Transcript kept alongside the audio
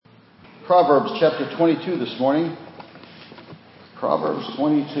Proverbs chapter 22 this morning. Proverbs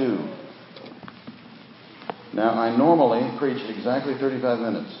 22. Now, I normally preach exactly 35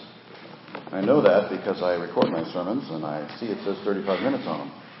 minutes. I know that because I record my sermons and I see it says 35 minutes on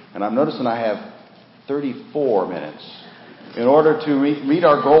them. And I'm noticing I have 34 minutes in order to meet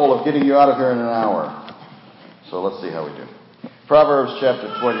our goal of getting you out of here in an hour. So let's see how we do. Proverbs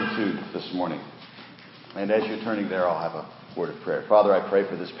chapter 22 this morning. And as you're turning there, I'll have a word of prayer. Father, I pray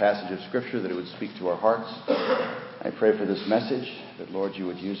for this passage of Scripture that it would speak to our hearts. I pray for this message, that, Lord, you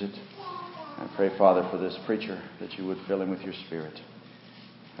would use it. I pray, Father, for this preacher, that you would fill him with your Spirit.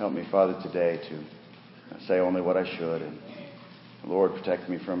 Help me, Father, today to say only what I should. And, Lord, protect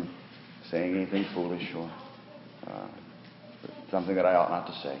me from saying anything foolish or something that I ought not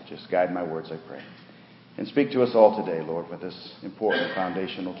to say. Just guide my words, I pray. And speak to us all today, Lord, with this important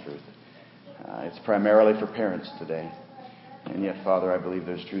foundational truth. It's primarily for parents today. And yet, Father, I believe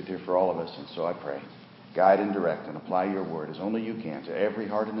there's truth here for all of us. And so I pray, guide and direct and apply your word as only you can to every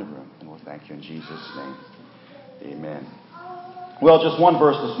heart in the room. And we'll thank you in Jesus' name. Amen. Well, just one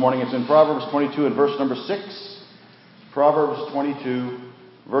verse this morning. It's in Proverbs 22 and verse number 6. Proverbs 22,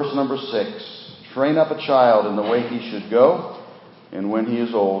 verse number 6. Train up a child in the way he should go, and when he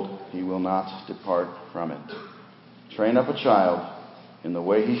is old, he will not depart from it. Train up a child in the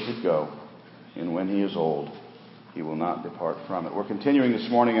way he should go, and when he is old, he will not depart from it. We're continuing this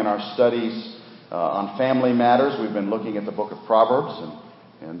morning in our studies on family matters. We've been looking at the book of Proverbs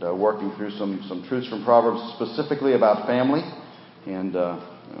and working through some truths from Proverbs specifically about family and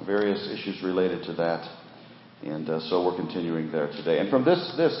various issues related to that. And so we're continuing there today. And from this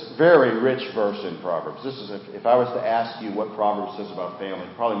very rich verse in Proverbs, this is if I was to ask you what Proverbs says about family,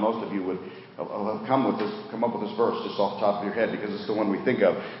 probably most of you would have come up with this verse just off the top of your head, because it's the one we think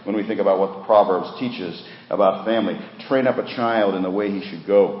of when we think about what the Proverbs teaches about family. Train up a child in the way he should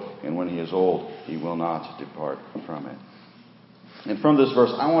go, and when he is old, he will not depart from it. And from this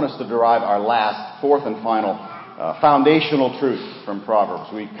verse, I want us to derive our last, fourth and final foundational truth from Proverbs.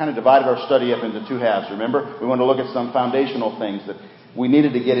 We kind of divided our study up into two halves, remember? We want to look at some foundational things that we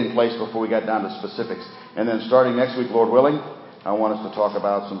needed to get in place before we got down to specifics. And then starting next week, Lord willing, I want us to talk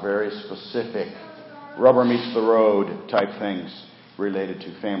about some very specific rubber meets the road type things related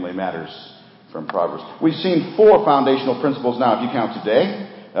to family matters from Proverbs. We've seen four foundational principles now, if you count today.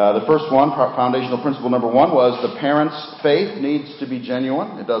 The first one, foundational principle number one, was the parent's faith needs to be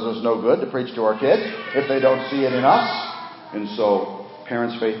genuine. It does us no good to preach to our kids if they don't see it in us. And so,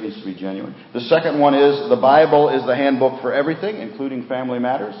 parents' faith needs to be genuine. The second one is the Bible is the handbook for everything, including family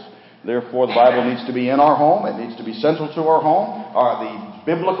matters. Therefore, the Bible needs to be in our home. It needs to be central to our home.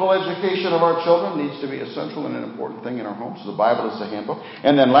 The biblical education of our children needs to be essential and an important thing in our home. So the Bible is the handbook.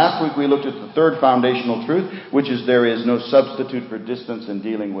 And then last week we looked at the third foundational truth, which is there is no substitute for distance in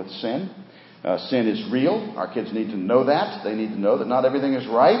dealing with sin. Sin is real. Our kids need to know that. They need to know that not everything is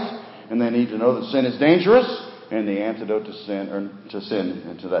right. And they need to know that sin is dangerous. And the antidote to sin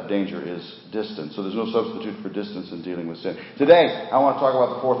and to that danger is distance. So there's no substitute for distance in dealing with sin. Today, I want to talk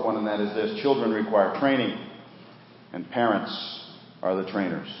about the fourth one, and that is this. Children require training, and parents are the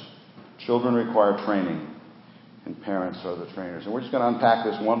trainers. Children require training, and parents are the trainers. And we're just going to unpack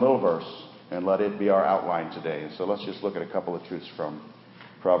this one little verse and let it be our outline today. And so let's just look at a couple of truths from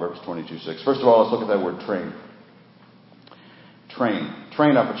Proverbs 22:6. First of all, let's look at that word train. Train.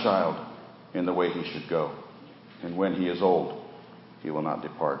 Train up a child in the way he should go. And when he is old, he will not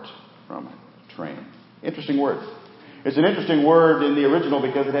depart from it. Train. Interesting word. It's an interesting word in the original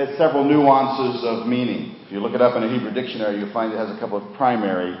because it has several nuances of meaning. If you look it up in a Hebrew dictionary, you'll find it has a couple of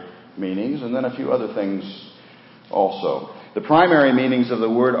primary meanings and then a few other things also. The primary meanings of the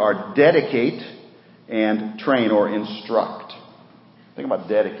word are dedicate and train or instruct. Think about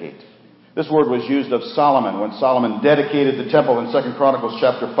dedicate. This word was used of Solomon when Solomon dedicated the temple in 2 Chronicles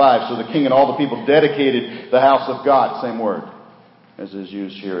chapter 5. So the king and all the people dedicated the house of God. Same word as is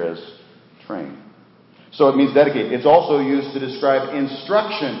used here as train. So it means dedicate. It's also used to describe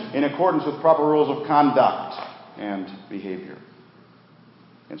instruction in accordance with proper rules of conduct and behavior.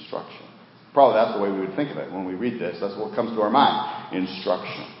 Instruction. Probably that's the way we would think of it when we read this. That's what comes to our mind.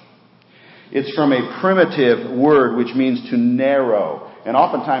 Instruction. It's from a primitive word which means to narrow. And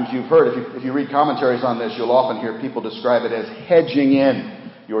oftentimes you've heard, if you read commentaries on this, you'll often hear people describe it as hedging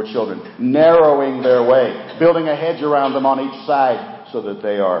in your children, narrowing their way, building a hedge around them on each side so that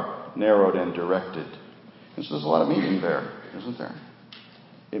they are narrowed and directed. And so there's a lot of meaning there, isn't there?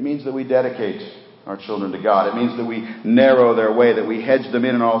 It means that we dedicate our children to God. It means that we narrow their way, that we hedge them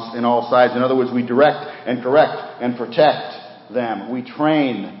in all sides. In other words, we direct and correct and protect them. We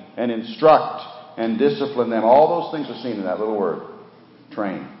train and instruct and discipline them. All those things are seen in that little word,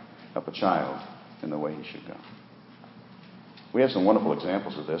 train. up a child in the way he should go. We have some wonderful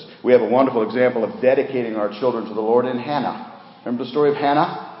examples of this. We have a wonderful example of dedicating our children to the Lord in Hannah. Remember the story of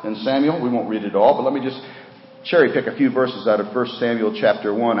Hannah and Samuel? We won't read it all, but let me just cherry pick a few verses out of 1 Samuel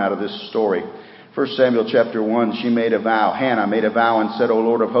chapter 1 out of this story. 1 Samuel chapter 1, Hannah made a vow and said, O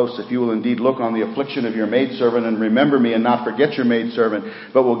Lord of hosts, if you will indeed look on the affliction of your maidservant and remember me and not forget your maidservant,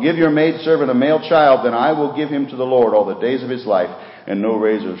 but will give your maidservant a male child, then I will give him to the Lord all the days of his life, and no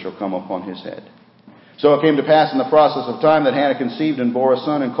razor shall come upon his head. So it came to pass in the process of time that Hannah conceived and bore a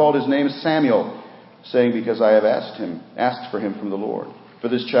son and called his name Samuel, saying, because I have asked for him from the Lord. For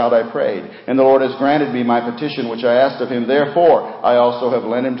this child I prayed, and the Lord has granted me my petition which I asked of him. Therefore I also have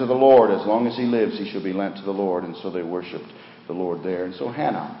lent him to the Lord. As long as he lives, he shall be lent to the Lord. And so they worshipped the Lord there. And so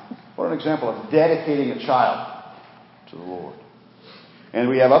Hannah, what an example of dedicating a child to the Lord. And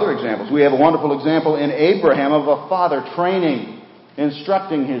we have other examples. We have a wonderful example in Abraham of a father training,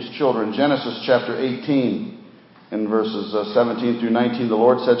 instructing his children. Genesis chapter 18. In verses 17 through 19, the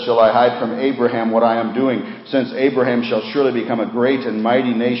Lord said, shall I hide from Abraham what I am doing? Since Abraham shall surely become a great and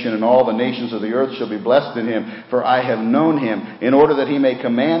mighty nation, and all the nations of the earth shall be blessed in him. For I have known him, in order that he may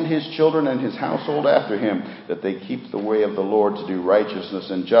command his children and his household after him, that they keep the way of the Lord to do righteousness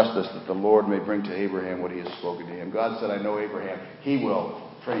and justice, that the Lord may bring to Abraham what he has spoken to him. God said, I know Abraham. He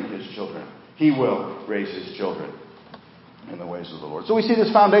will train his children. He will raise his children in the ways of the Lord. So we see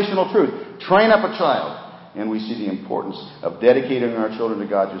this foundational truth. Train up a child. And we see the importance of dedicating our children to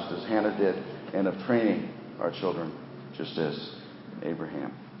God just as Hannah did, and of training our children just as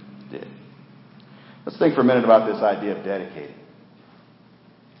Abraham did. Let's think for a minute about this idea of dedicating.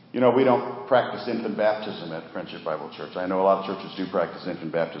 You know, we don't practice infant baptism at Friendship Bible Church. I know a lot of churches do practice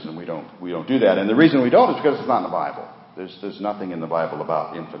infant baptism. We don't do that. And the reason we don't is because it's not in the Bible. There's nothing in the Bible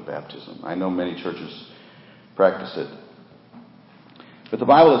about infant baptism. I know many churches practice it. But the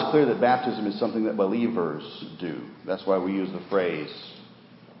Bible is clear that baptism is something that believers do. That's why we use the phrase,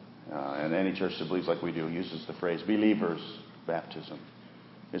 and any church that believes like we do uses the phrase, believers' baptism.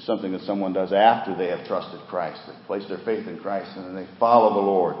 It's something that someone does after they have trusted Christ. They place their faith in Christ and then they follow the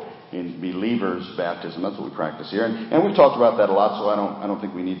Lord in believers' baptism. That's what we practice here. And we've talked about that a lot, so I don't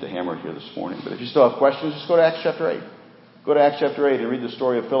think we need to hammer it here this morning. But if you still have questions, just go to Acts chapter 8. Go to Acts chapter 8 and read the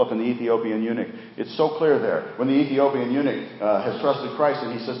story of Philip and the Ethiopian eunuch. It's so clear there. When the Ethiopian eunuch has trusted Christ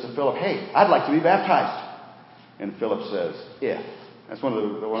and he says to Philip, hey, I'd like to be baptized. And Philip says, if. That's one of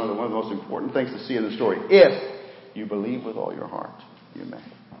the most important things to see in the story. If you believe with all your heart, you may.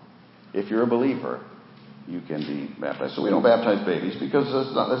 If you're a believer, you can be baptized. So we don't baptize babies because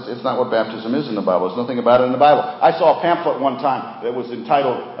it's not what baptism is in the Bible. There's nothing about it in the Bible. I saw a pamphlet one time that was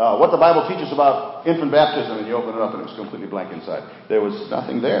entitled, What the Bible Teaches About Infant Baptism, and you open it up and it was completely blank inside. There was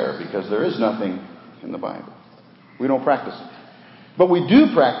nothing there because there is nothing in the Bible. We don't practice it. But we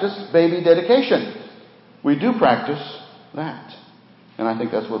do practice baby dedication. We do practice that. And I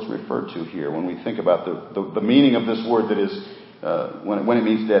think that's what's referred to here when we think about the meaning of this word that is, when it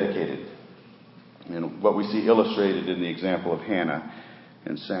means dedicated. And what we see illustrated in the example of Hannah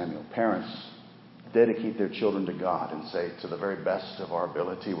and Samuel. Parents dedicate their children to God and say, to the very best of our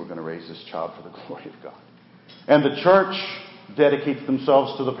ability, we're going to raise this child for the glory of God. And the church dedicates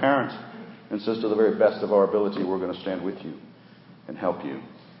themselves to the parent and says, to the very best of our ability, we're going to stand with you and help you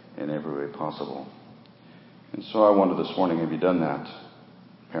in every way possible. And so I wonder this morning, have you done that,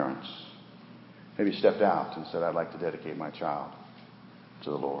 parents? Have you stepped out and said, I'd like to dedicate my child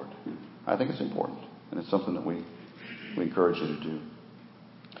to the Lord? I think it's important, and it's something that we encourage you to do.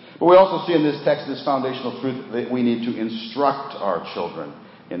 But we also see in this text this foundational truth that we need to instruct our children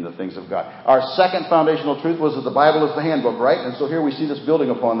in the things of God. Our second foundational truth was that the Bible is the handbook, right? And so here we see this building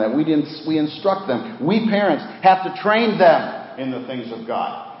upon that. We instruct them. We parents have to train them in the things of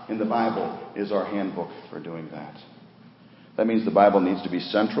God. And the Bible is our handbook for doing that. That means the Bible needs to be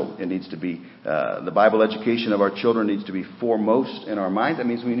central. It needs to be, the Bible education of our children needs to be foremost in our minds. That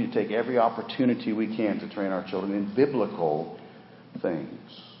means we need to take every opportunity we can to train our children in biblical things.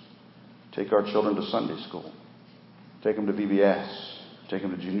 Take our children to Sunday school. Take them to VBS. Take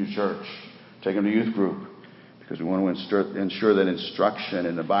them to junior church. Take them to youth group. Because we want to ensure that instruction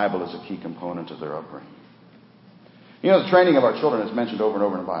in the Bible is a key component of their upbringing. You know, the training of our children is mentioned over and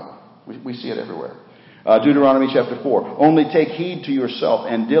over in the Bible. We see it everywhere. Deuteronomy chapter 4. Only take heed to yourself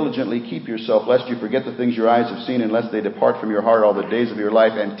and diligently keep yourself, lest you forget the things your eyes have seen, and lest they depart from your heart all the days of your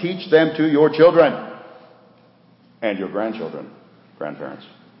life, and teach them to your children and your grandchildren, grandparents.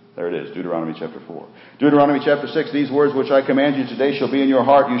 There it is, Deuteronomy chapter 4. Deuteronomy chapter 6, these words which I command you today shall be in your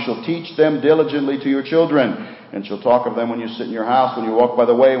heart. You shall teach them diligently to your children, and shall talk of them when you sit in your house, when you walk by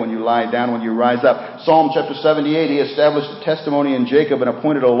the way, when you lie down, when you rise up. Psalm chapter 78, he established a testimony in Jacob and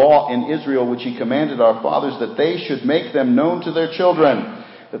appointed a law in Israel, which he commanded our fathers, that they should make them known to their children,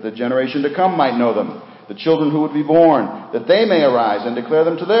 that the generation to come might know them, the children who would be born, that they may arise and declare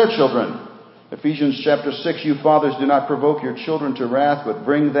them to their children. Ephesians chapter 6, you fathers, do not provoke your children to wrath, but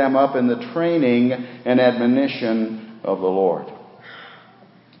bring them up in the training and admonition of the Lord.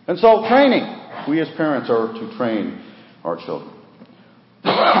 And so, training. We as parents are to train our children.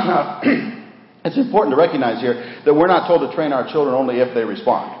 Now, it's important to recognize here that we're not told to train our children only if they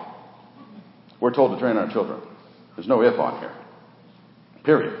respond. We're told to train our children. There's no if on here.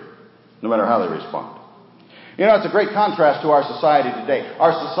 Period. No matter how they respond. You know, it's a great contrast to our society today.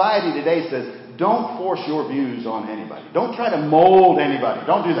 Our society today says, don't force your views on anybody. Don't try to mold anybody.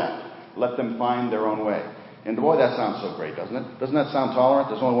 Don't do that. Let them find their own way. And boy, that sounds so great, doesn't it? Doesn't that sound tolerant?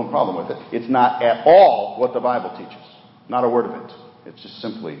 There's only one problem with it. It's not at all what the Bible teaches. Not a word of it. It's just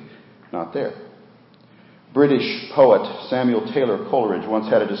simply not there. British poet Samuel Taylor Coleridge once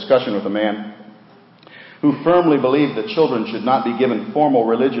had a discussion with a man who firmly believed that children should not be given formal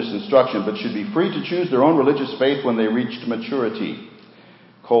religious instruction, but should be free to choose their own religious faith when they reached maturity.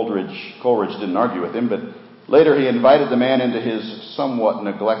 Coleridge didn't argue with him, but later he invited the man into his somewhat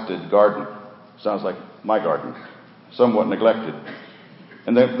neglected garden. Sounds like my garden. Somewhat neglected.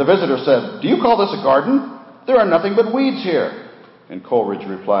 And the visitor said, "Do you call this a garden? There are nothing but weeds here." And Coleridge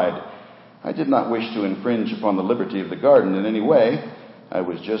replied, "I did not wish to infringe upon the liberty of the garden in any way. I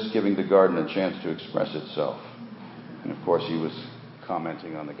was just giving the garden a chance to express itself." And of course he was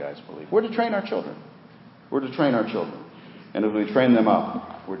commenting on the guy's belief. We're to train our children. We're to train our children. And if we train them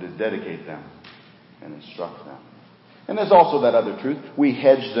up, we're to dedicate them and instruct them. And there's also that other truth. We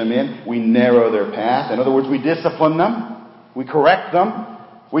hedge them in. We narrow their path. In other words, we discipline them. We correct them.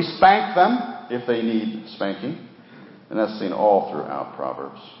 We spank them if they need spanking. And that's seen all throughout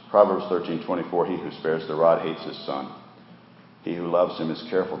Proverbs. Proverbs 13:24, he who spares the rod hates his son. He who loves him is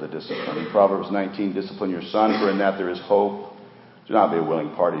careful to discipline. In Proverbs 19, discipline your son, for in that there is hope. Do not be a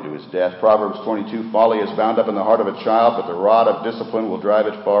willing party to his death. Proverbs 22, folly is bound up in the heart of a child, but the rod of discipline will drive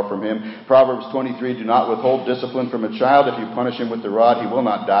it far from him. Proverbs 23, do not withhold discipline from a child. If you punish him with the rod, he will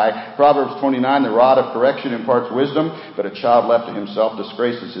not die. Proverbs 29, the rod of correction imparts wisdom, but a child left to himself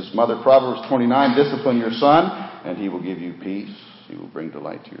disgraces his mother. Proverbs 29, discipline your son, and he will give you peace. He will bring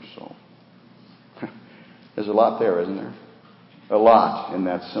delight to your soul. There's a lot there, isn't there? A lot in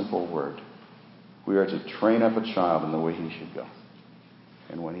that simple word. We are to train up a child in the way he should go.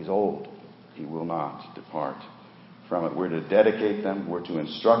 And when he's old, he will not depart from it. We're to dedicate them. We're to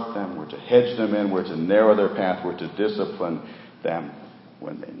instruct them. We're to hedge them in. We're to narrow their path. We're to discipline them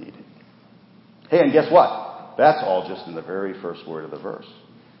when they need it. Hey, and guess what? That's all just in the very first word of the verse.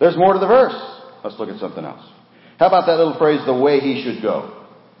 There's more to the verse. Let's look at something else. How about that little phrase, the way he should go?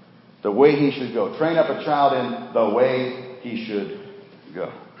 The way he should go. Train up a child in the way he should go.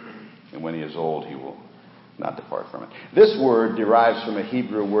 And when he is old, he will not depart from it. This word derives from a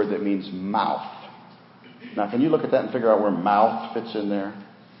Hebrew word that means mouth. Now, can you look at that and figure out where mouth fits in there?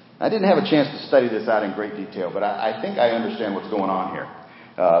 I didn't have a chance to study this out in great detail, but I think I understand what's going on here.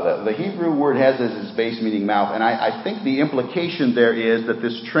 The Hebrew word has as its base meaning mouth, and I think the implication there is that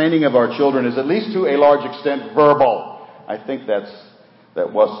this training of our children is at least to a large extent verbal. I think that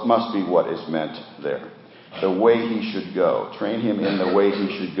must be what is meant there. The way he should go. Train him in the way he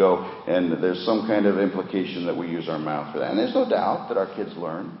should go. And there's some kind of implication that we use our mouth for that. And there's no doubt that our kids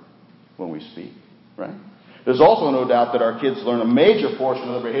learn when we speak, right? There's also no doubt that our kids learn a major portion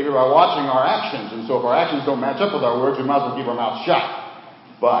of their behavior by watching our actions. And so if our actions don't match up with our words, we might as well keep our mouths shut.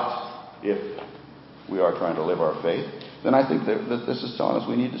 But if we are trying to live our faith, then I think that this is telling us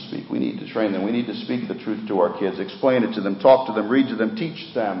we need to speak. We need to train them. We need to speak the truth to our kids, explain it to them, talk to them, read to them,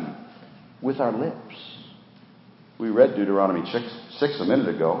 teach them with our lips. We read Deuteronomy 6 a minute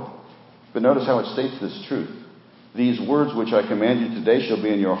ago, but notice how it states this truth. These words which I command you today shall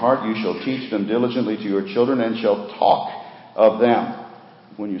be in your heart. You shall teach them diligently to your children and shall talk of them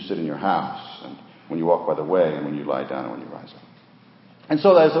when you sit in your house and when you walk by the way and when you lie down and when you rise up. And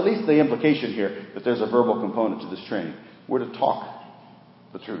so there's at least the implication here that there's a verbal component to this training. We're to talk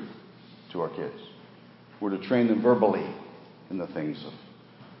the truth to our kids. We're to train them verbally in the things of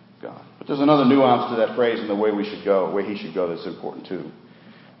God. But there's another nuance to that phrase and the way we should go, way he should go, that's important too.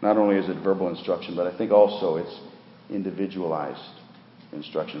 Not only is it verbal instruction, but I think also it's individualized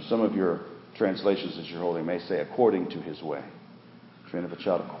instruction. Some of your translations that you're holding may say according to his way. Train up a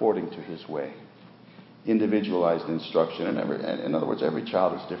child according to his way. individualized instruction. And in other words, every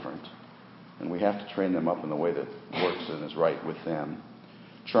child is different. And we have to train them up in the way that works and is right with them.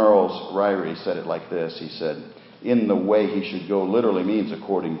 Charles Ryrie said it like this. He said, "In the way he should go" literally means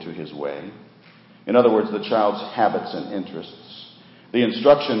according to his way. In other words, the child's habits and interests. The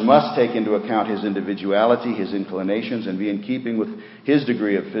instruction must take into account his individuality, his inclinations, and be in keeping with his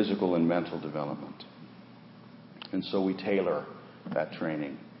degree of physical and mental development. And so we tailor that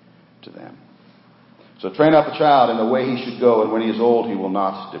training to them. So train up a child in the way he should go, and when he is old, he will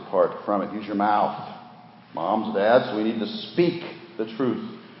not depart from it. Use your mouth. Moms, dads, we need to speak the truth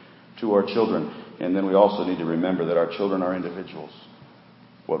to our children. And then we also need to remember that our children are individuals.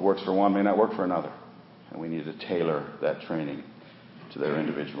 What works for one may not work for another. And we need to tailor that training to their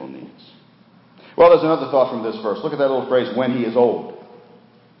individual needs. Well, there's another thought from this verse. Look at that little phrase, when he is old.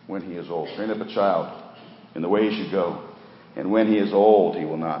 When he is old. Train up a child in the way he should go. And when he is old, he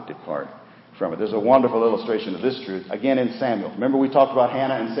will not depart from it. There's a wonderful illustration of this truth, again in Samuel. Remember we talked about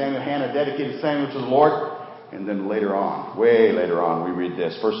Hannah and Samuel. Hannah dedicated Samuel to the Lord. And then later on, way later on, we read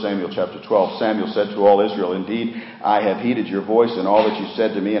this. 1 Samuel chapter 12. Samuel said to all Israel, "Indeed, I have heeded your voice and all that you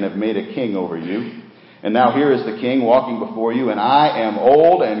said to me, and have made a king over you. And now here is the king walking before you, and I am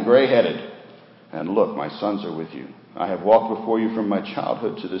old and gray-headed. And look, my sons are with you. I have walked before you from my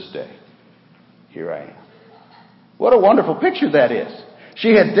childhood to this day. Here I am." What a wonderful picture that is.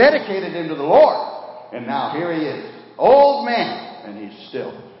 She had dedicated him to the Lord. And now here he is, old man, and he's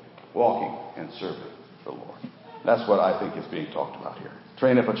still walking and serving the Lord. That's what I think is being talked about here.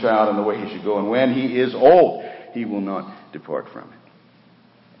 Train up a child in the way he should go, and when he is old, he will not depart from it.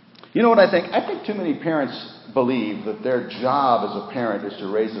 You know what I think? I think too many parents believe that their job as a parent is to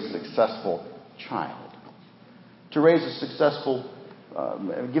raise a successful child. To raise a successful,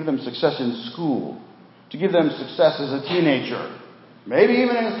 give them success in school. To give them success as a teenager. Maybe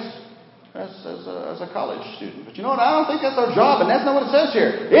even as a college student. But you know what? I don't think that's our job, and that's not what it says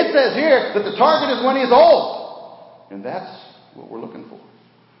here. It says here that the target is when he's old. And that's what we're looking for.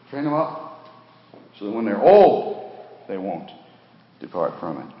 Train them up so that when they're old, they won't depart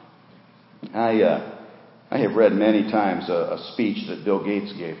from it. I have read many times a speech that Bill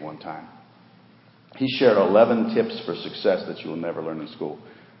Gates gave one time. He shared 11 tips for success that you will never learn in school.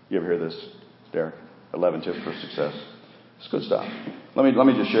 You ever hear this, Derek? 11 tips for success. It's good stuff. Let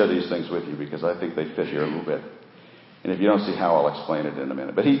me just share these things with you because I think they fit here a little bit. And if you don't see how, I'll explain it in a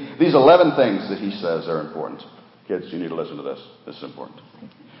minute. But these 11 things that he says are important. Kids, you need to listen to this. This is important.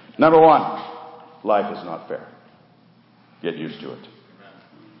 Number 1, life is not fair. Get used to it.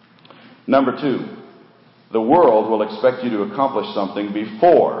 Number 2, the world will expect you to accomplish something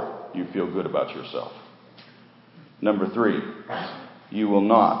before you feel good about yourself. Number 3, you will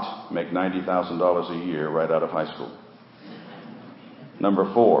not make $90,000 a year right out of high school.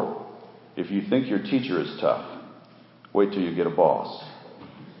 Number 4, if you think your teacher is tough, wait till you get a boss.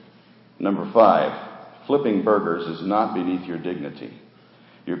 Number 5, flipping burgers is not beneath your dignity.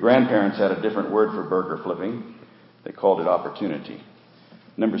 Your grandparents had a different word for burger flipping. They called it opportunity.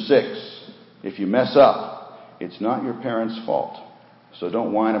 Number 6, if you mess up, it's not your parents' fault. So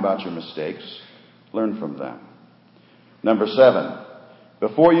don't whine about your mistakes. Learn from them. Number 7,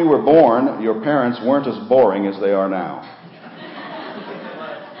 before you were born, your parents weren't as boring as they are now.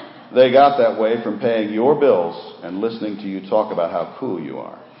 They got that way from paying your bills and listening to you talk about how cool you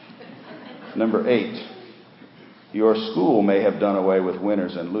are. Number 8, your school may have done away with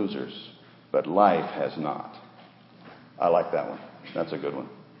winners and losers, but life has not. I like that one. That's a good one.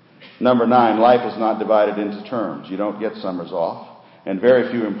 Number 9, life is not divided into terms. You don't get summers off, and very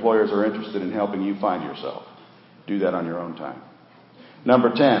few employers are interested in helping you find yourself. Do that on your own time. Number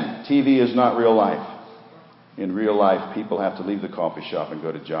 10, TV is not real life. In real life, people have to leave the coffee shop and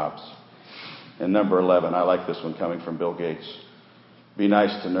go to jobs. And number 11, I like this one coming from Bill Gates. Be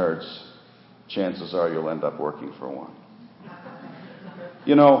nice to nerds. Chances are you'll end up working for one.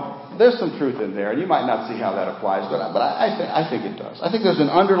 You know, there's some truth in there, and you might not see how that applies, but I think it does. I think there's an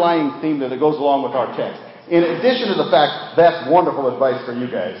underlying theme there that goes along with our text. In addition to the fact that's wonderful advice for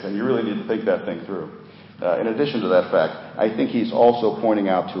you guys, and you really need to think that thing through. In addition to that fact, I think he's also pointing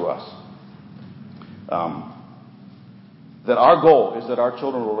out to us that our goal is that our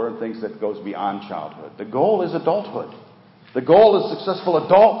children will learn things that goes beyond childhood. The goal is adulthood. The goal is successful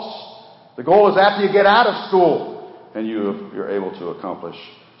adults. The goal is after you get out of school and you're able to accomplish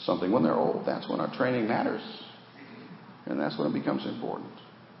something. When they're old, that's when our training matters. And that's when it becomes important.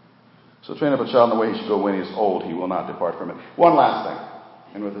 So train up a child in the way he should go. When he is old, he will not depart from it. One last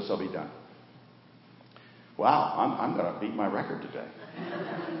thing, and with this I'll be done. Wow, I'm going to beat my record today.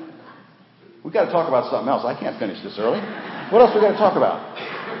 We've got to talk about something else. I can't finish this early. What else we got to talk about?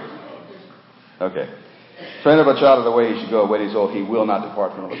 Okay. Train up a child in the way he should go. When he's old, he will not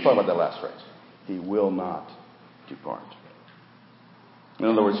depart from it. Let's talk about that last phrase. He will not depart. In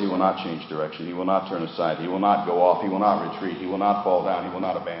other words, he will not change direction. He will not turn aside. He will not go off. He will not retreat. He will not fall down. He will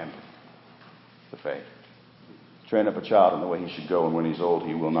not abandon the faith. Train up a child in the way he should go, and when he's old,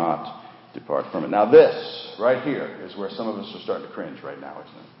 he will not depart from it. Now this, right here, is where some of us are starting to cringe right now,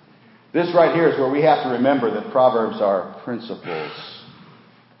 isn't it? This right here is where we have to remember that Proverbs are principles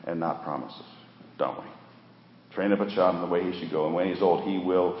and not promises, don't we? Train up a child in the way he should go, and when he's old, he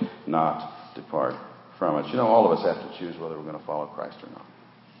will not depart from it. You know, all of us have to choose whether we're going to follow Christ or not.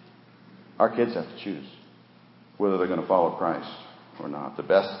 Our kids have to choose whether they're going to follow Christ or not. The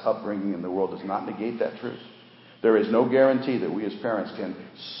best upbringing in the world does not negate that truth. There is no guarantee that we as parents can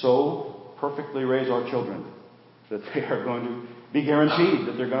so perfectly raise our children that they are going to be guaranteed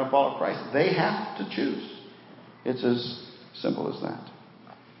that they're going to follow Christ. They have to choose. It's as simple as that.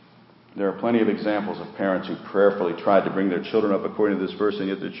 There are plenty of examples of parents who prayerfully tried to bring their children up according to this verse, and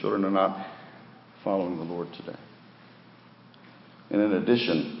yet their children are not following the Lord today. And in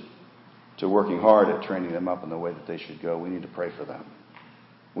addition to working hard at training them up in the way that they should go, we need to pray for them.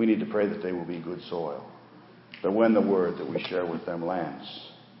 We need to pray that they will be good soil. That when the word that we share with them lands,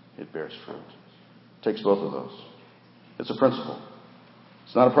 it bears fruit. It takes both of those. It's a principle.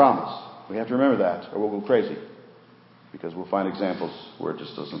 It's not a promise. We have to remember that, or we'll go crazy. Because we'll find examples where it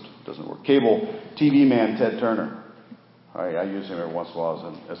just doesn't work. Cable TV man Ted Turner. I use him every once in a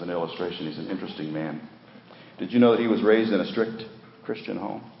while as an illustration. He's an interesting man. Did you know that he was raised in a strict Christian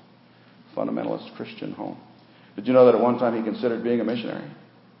home? Fundamentalist Christian home. Did you know that at one time he considered being a missionary?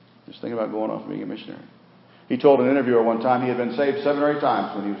 Just think about going off and being a missionary. He told an interviewer one time he had been saved 7 or 8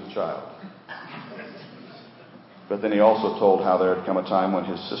 times when he was a child. But then he also told how there had come a time when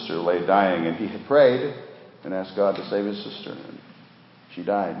his sister lay dying, and he had prayed and asked God to save his sister. And she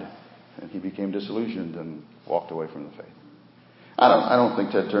died, and he became disillusioned and walked away from the faith. I don't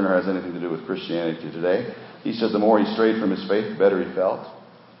think Ted Turner has anything to do with Christianity today. He said the more he strayed from his faith, the better he felt.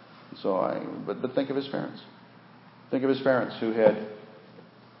 But think of his parents. Think of his parents who had,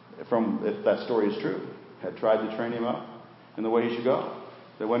 if that story is true, had tried to train him up in the way he should go.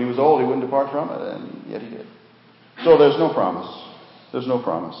 That when he was old, he wouldn't depart from it, and yet he did. So there's no promise. There's no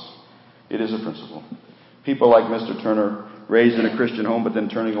promise. It is a principle. People like Mr. Turner, raised in a Christian home, but then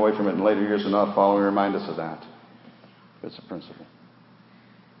turning away from it in later years and not following, remind us of that. It's a principle.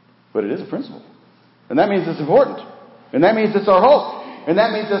 But it is a principle. And that means it's important. And that means it's our hope. And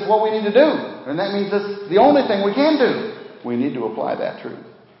that means that's what we need to do. And that means it's the only thing we can do. We need to apply that truth.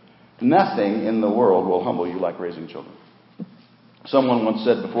 Nothing in the world will humble you like raising children. Someone once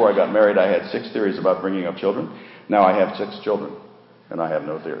said, before I got married, I had 6 theories about bringing up children. Now I have 6 children, and I have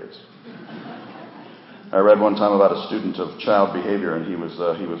no theories. I read one time about a student of child behavior, and he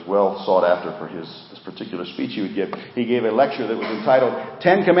was well sought after for his particular speech he would give. He gave a lecture that was entitled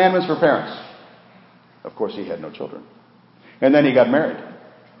 10 Commandments for Parents. Of course, he had no children. And then he got married,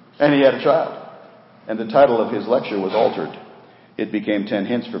 and he had a child. And the title of his lecture was altered. It became 10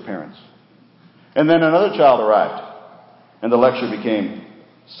 Hints for Parents. And then another child arrived, and the lecture became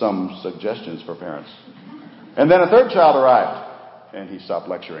Some Suggestions for Parents. And then a third child arrived, and he stopped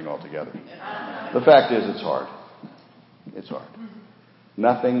lecturing altogether. The fact is, it's hard. It's hard.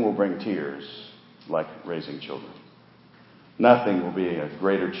 Nothing will bring tears like raising children. Nothing will be a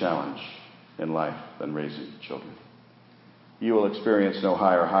greater challenge in life than raising children. You will experience no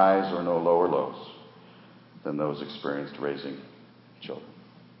higher highs or no lower lows than those experienced raising children.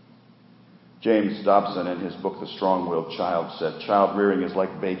 James Dobson, in his book, The Strong-Willed Child, said, child rearing is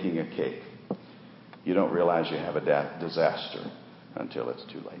like baking a cake. You don't realize you have a disaster until it's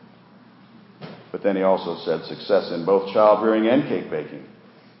too late. But then he also said, success in both child rearing and cake baking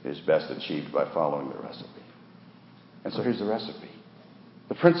is best achieved by following the recipe. And so here's the recipe.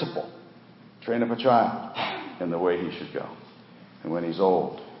 The principle. Train up a child in the way he should go. And when he's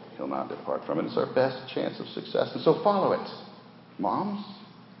old, he'll not depart from it. It's our best chance of success. And so follow it. Moms,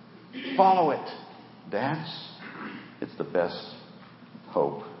 follow it. Dads, it's the best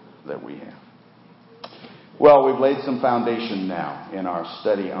hope that we have. Well, we've laid some foundation now in our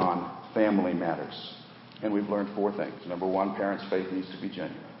study on family matters. And we've learned 4 things. Number 1, parents' faith needs to be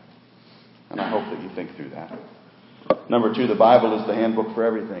genuine. And I hope that you think through that. Number 2, the Bible is the handbook for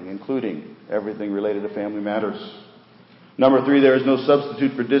everything, including everything related to family matters. Number 3, there is no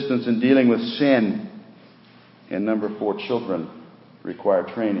substitute for distance in dealing with sin. And number 4, children require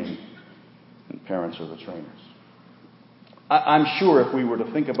training, and parents are the trainers. I'm sure if we were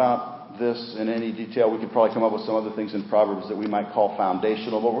to think about this in any detail, we could probably come up with some other things in Proverbs that we might call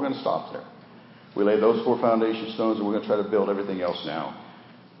foundational, but we're going to stop there. We laid those 4 foundation stones, and we're going to try to build everything else now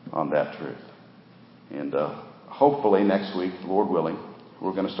on that truth. And hopefully next week, Lord willing,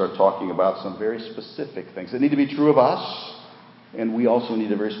 we're going to start talking about some very specific things that need to be true of us, and we also need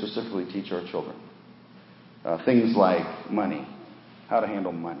to very specifically teach our children. Things like money, how to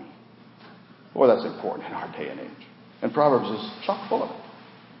handle money. Boy, that's important in our day and age. And Proverbs is chock full of it.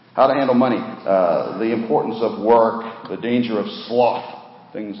 How to handle money, the importance of work, the danger of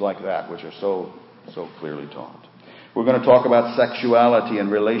sloth, things like that, which are so clearly taught. We're going to talk about sexuality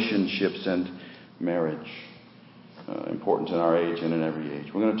and relationships and marriage, important in our age and in every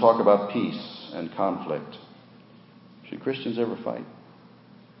age. We're going to talk about peace and conflict. Should Christians ever fight?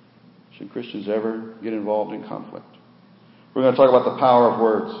 Should Christians ever get involved in conflict? We're going to talk about the power of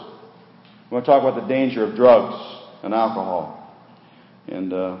words. We're going to talk about the danger of drugs and alcohol.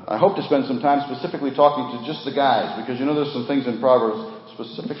 And I hope to spend some time specifically talking to just the guys, because there's some things in Proverbs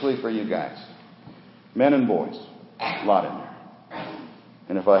specifically for you guys. Men and boys. A lot in there.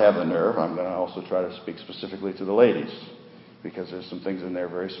 And if I have the nerve, I'm going to also try to speak specifically to the ladies, because there's some things in there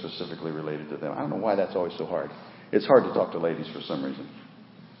very specifically related to them. I don't know why that's always so hard. It's hard to talk to ladies for some reason.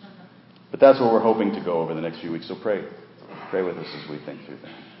 But that's what we're hoping to go over the next few weeks. So pray with us as we think through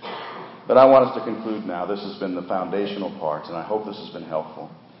that. But I want us to conclude now. This has been the foundational part, and I hope this has been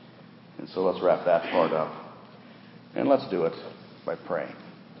helpful. And so let's wrap that part up. And let's do it by praying.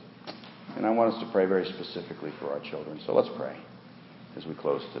 And I want us to pray very specifically for our children. So let's pray as we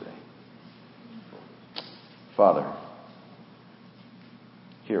close today. Father,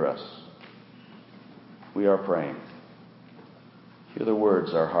 hear us. We are praying. Hear the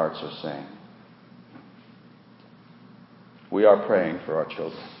words our hearts are saying. We are praying for our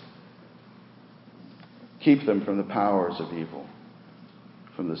children. Keep them from the powers of evil,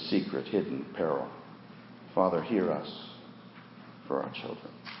 from the secret, hidden peril. Father, hear us for our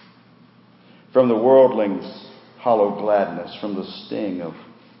children. From the worldling's hollow gladness, from the sting of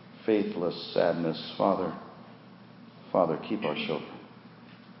faithless sadness, Father, keep our children.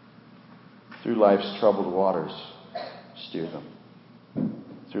 Through life's troubled waters, steer them.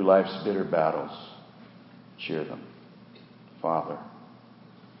 Through life's bitter battles, cheer them. Father,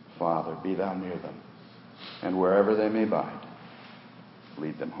 be thou near them, and wherever they may bide,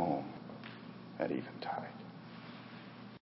 lead them home at eventide.